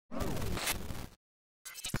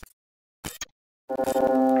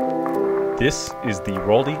This is the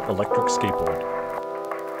Raldey electric skateboard.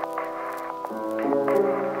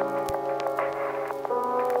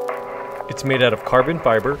 It's made out of carbon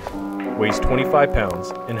fiber, weighs 25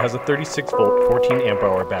 pounds, and has a 36 volt 14 amp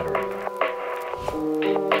hour battery.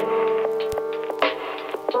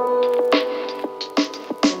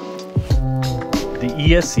 The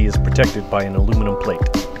ESC is protected by an aluminum plate,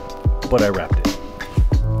 but I wrapped it.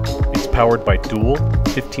 It's powered by dual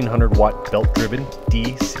 1500 watt belt driven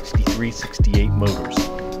D6368 motors.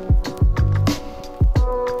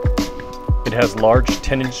 It has large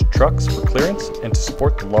 10-inch trucks for clearance and to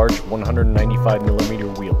support the large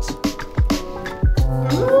 195mm wheels.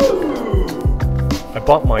 I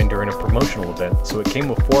bought mine during a promotional event, so it came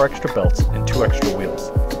with 4 extra belts and 2 extra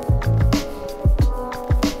wheels.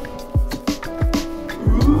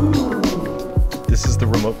 This is the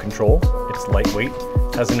remote control. It's lightweight,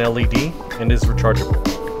 has an LED, and is rechargeable.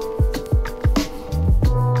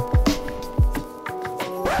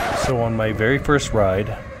 So on my very first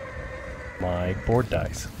ride, my board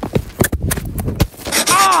dies.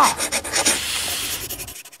 Ah!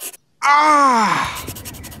 Ah!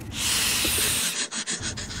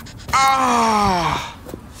 Ah!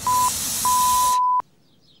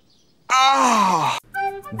 Ah!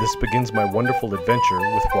 This begins my wonderful adventure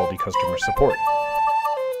with Raldey customer support.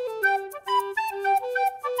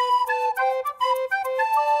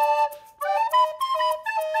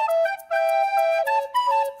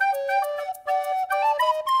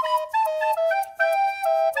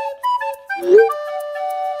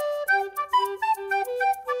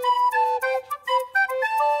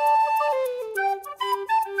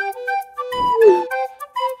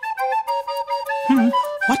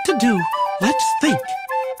 What to do? Let's think.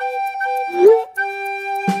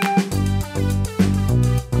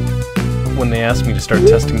 When they asked me to start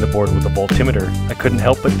testing the board with a voltimeter, I couldn't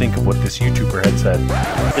help but think of what this YouTuber had said.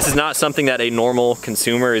 This is not something that a normal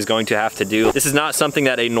consumer is going to have to do. This is not something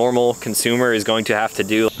that a normal consumer is going to have to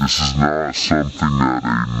do. This is not something that a normal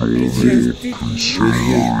consumer is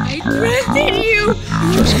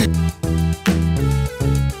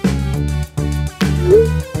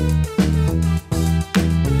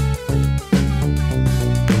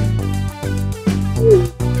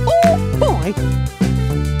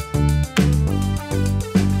to have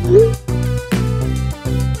to do.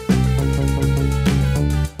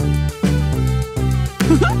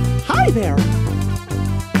 Hi there.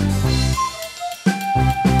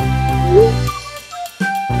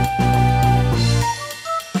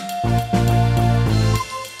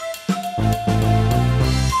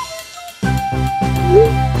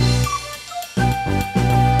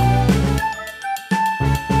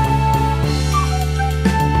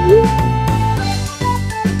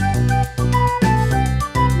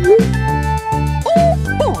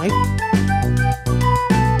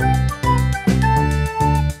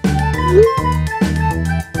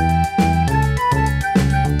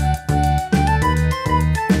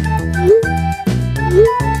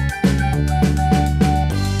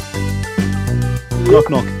 Knock,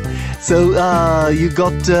 knock. So, you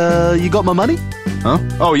got my money? Huh?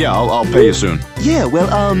 Oh yeah, I'll pay you soon. Yeah,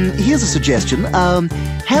 well, here's a suggestion.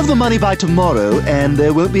 Have the money by tomorrow and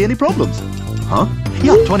there won't be any problems. Huh?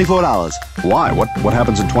 Yeah, 24 hours. Why? What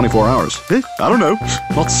happens in 24 hours? I don't know.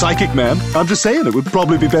 Not psychic, man. I'm just saying it would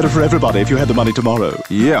probably be better for everybody if you had the money tomorrow.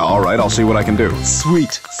 Yeah, alright, I'll see what I can do.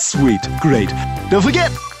 Sweet, sweet, great. Don't forget!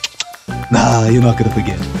 Nah, you're not gonna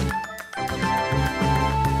forget.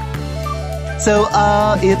 So,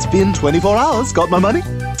 it's been 24 hours. Got my money?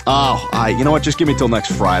 Oh, you know what? Just give me till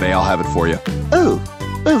next Friday. I'll have it for you. Oh,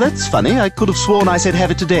 that's funny. I could have sworn I said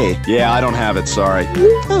have it today. Yeah, I don't have it, sorry.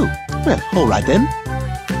 Oh, well, all right then.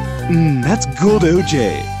 That's good,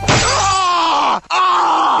 OJ.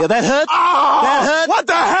 Yeah, that hurt? That hurt? What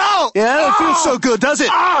the hell? Yeah, it don't feel so good, does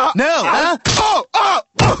it? No, huh?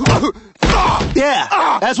 Yeah,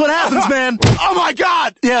 that's what happens, man. Oh my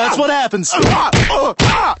God! Yeah, that's what happens.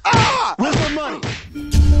 Where's my money?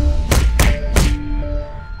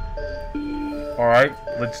 Alright,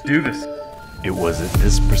 let's do this. It was at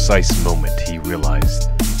this precise moment he realized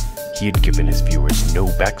he had given his viewers no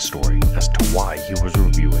backstory as to why he was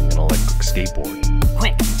reviewing an electric skateboard.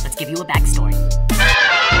 Quick, let's give you a backstory.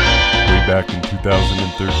 Way back in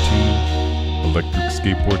 2013, electric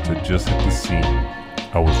skateboards had just hit the scene.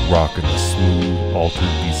 I was rocking a smooth, altered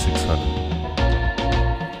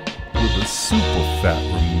V600 with a super fat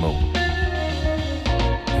remote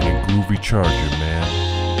and a groovy charger, man.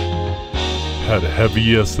 Had a heavy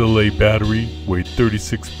SLA battery, weighed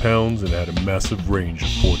 36 pounds, and had a massive range of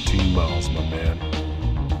 14 miles, my man.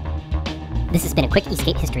 This has been a quick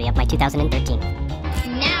e-skate history of my 2013.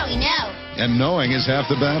 Now we know. and knowing is half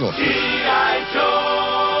the battle.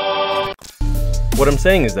 What I'm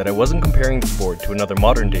saying is that I wasn't comparing this board to another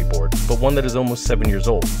modern day board, but one that is almost 7 years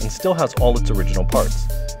old and still has all its original parts,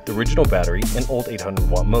 the original battery and old 800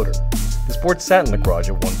 watt motor. This board sat in the garage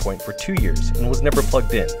at one point for 2 years and was never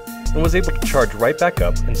plugged in, and was able to charge right back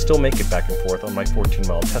up and still make it back and forth on my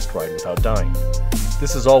 14-mile test ride without dying.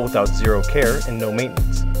 This is all without zero care and no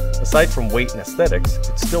maintenance. Aside from weight and aesthetics,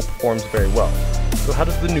 it still performs very well. So how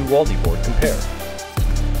does the new Raldey board compare?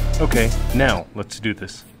 Okay, now let's do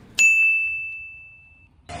this.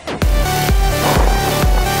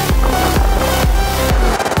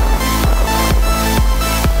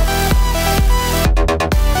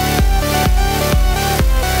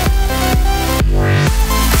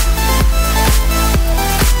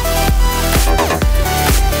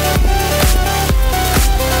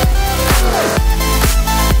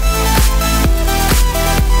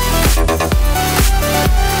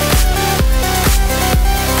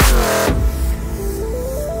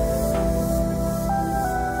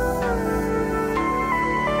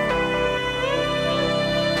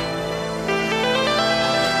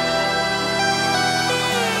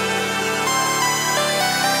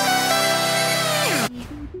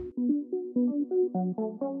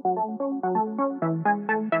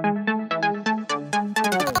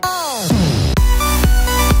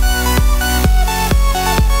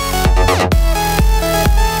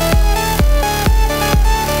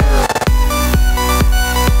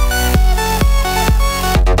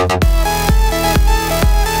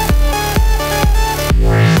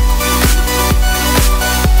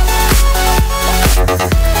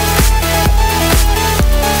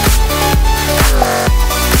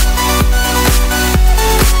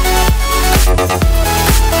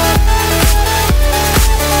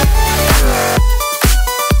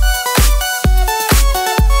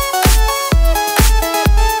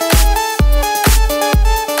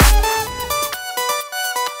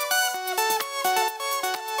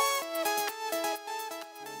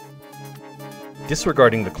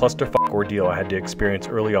 Disregarding the clusterfuck ordeal I had to experience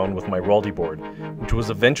early on with my Raldey board, which was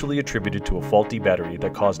eventually attributed to a faulty battery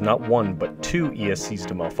that caused not one but 2 ESCs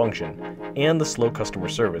to malfunction, and the slow customer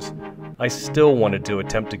service, I still wanted to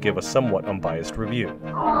attempt to give a somewhat unbiased review.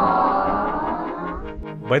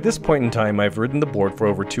 By this point in time, I've ridden the board for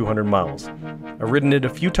over 200 miles. I've ridden it a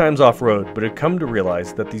few times off-road, but have come to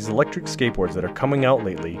realize that these electric skateboards that are coming out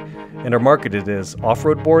lately and are marketed as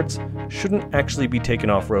off-road boards shouldn't actually be taken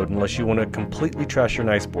off-road unless you want to completely trash your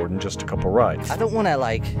nice board in just a couple rides. I don't want to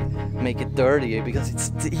make it dirty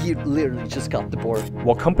because you literally just got the board.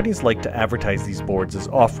 While companies like to advertise these boards as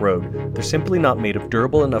off-road, they're simply not made of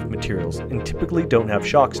durable enough materials and typically don't have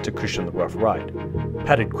shocks to cushion the rough ride.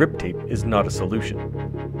 Padded grip tape is not a solution.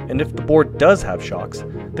 And if the board does have shocks,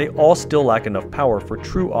 they all still lack enough power for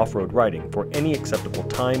true off-road riding for any acceptable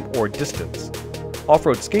time or distance.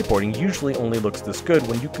 Off-road skateboarding usually only looks this good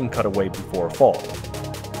when you can cut away before a fall.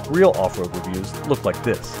 Real off-road reviews look like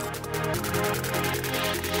this.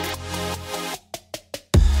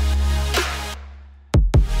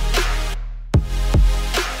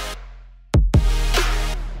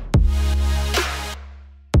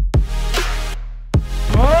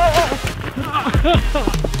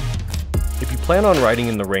 If you plan on riding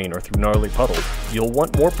in the rain or through gnarly puddles, you'll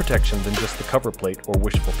want more protection than just the cover plate or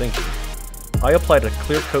wishful thinking. I applied a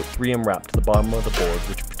clear coat 3M wrap to the bottom of the board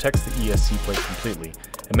which protects the ESC plate completely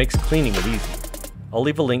and makes cleaning it easy. I'll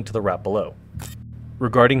leave a link to the wrap below.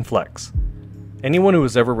 Regarding flex. Anyone who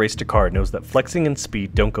has ever raced a car knows that flexing and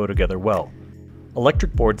speed don't go together well.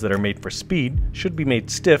 Electric boards that are made for speed should be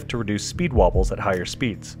made stiff to reduce speed wobbles at higher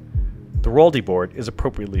speeds. The Raldey board is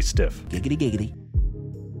appropriately stiff. Giggity giggity.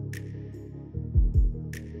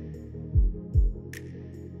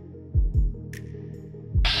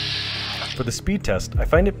 For the speed test, I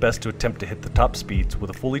find it best to attempt to hit the top speeds with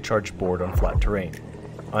a fully charged board on flat terrain.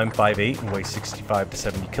 I'm 5'8" and weigh 65 to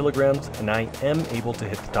 70 kilograms, and I am able to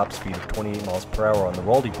hit the top speed of 28 miles per hour on the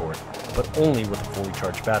Raldey board, but only with a fully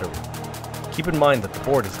charged battery. Keep in mind that the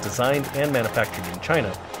board is designed and manufactured in China,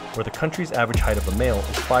 where the country's average height of a male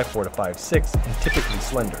is 5'4" to 5'6", and typically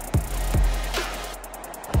slender.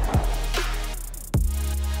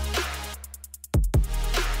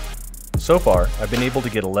 So far, I've been able to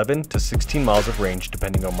get 11 to 16 miles of range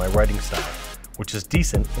depending on my riding style, which is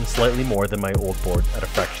decent and slightly more than my old board at a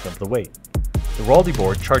fraction of the weight. The Raldey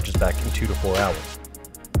board charges back in 2 to 4 hours.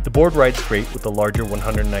 The board rides great with the larger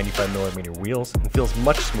 195mm wheels and feels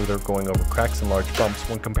much smoother going over cracks and large bumps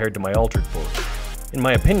when compared to my altered board. In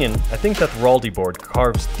my opinion, I think that the Raldey board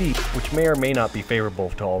carves deep, which may or may not be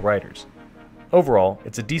favorable to all riders. Overall,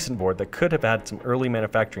 it's a decent board that could have had some early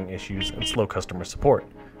manufacturing issues and slow customer support,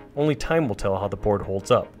 Only time will tell how the board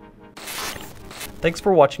holds up. Thanks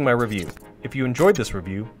for watching my review. If you enjoyed this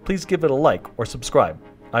review, please give it a like or subscribe.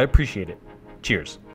 I appreciate it. Cheers.